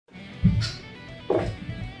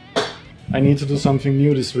I need to do something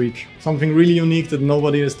new this week. Something really unique that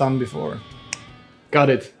nobody has done before. Got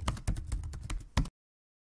it.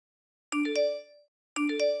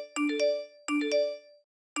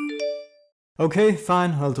 Okay,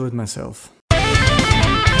 fine, I'll do it myself.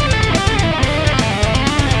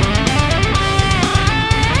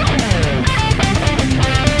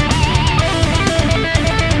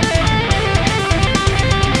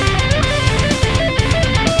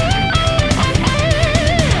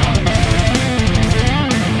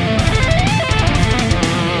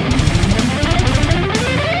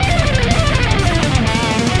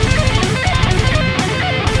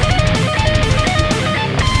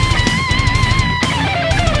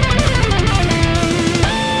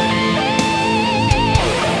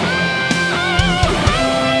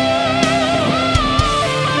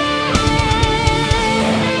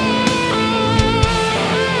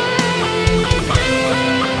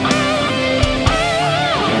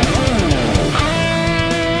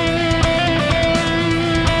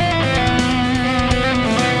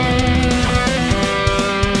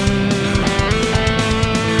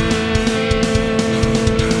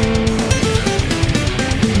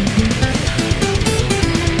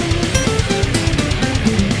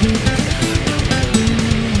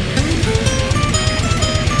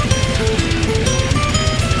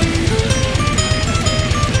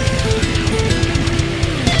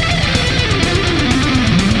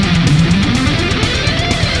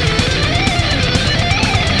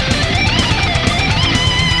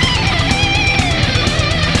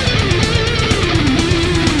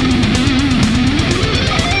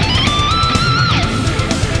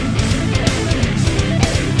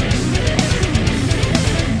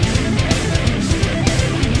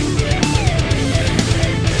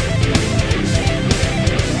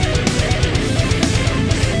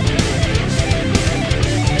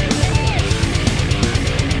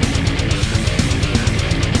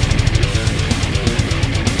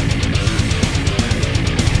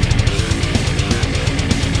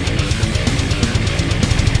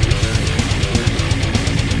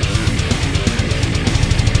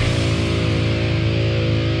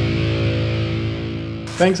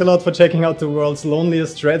 Thanks a lot for checking out the world's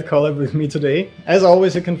loneliest shred collab with me today. As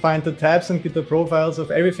always, you can find the tabs and guitar profiles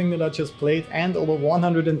of everything that I just played and over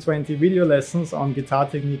 120 video lessons on guitar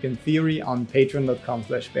technique and theory on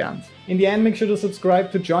patreon.com/BERNTH. In the end, make sure to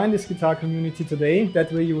subscribe to join this guitar community today.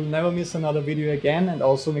 That way you will never miss another video again, and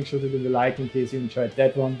also make sure to leave a like in case you enjoyed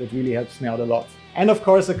that one. That really helps me out a lot. And of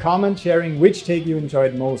course a comment sharing which take you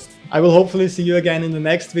enjoyed most. I will hopefully see you again in the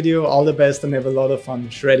next video. All the best and have a lot of fun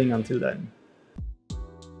shredding until then.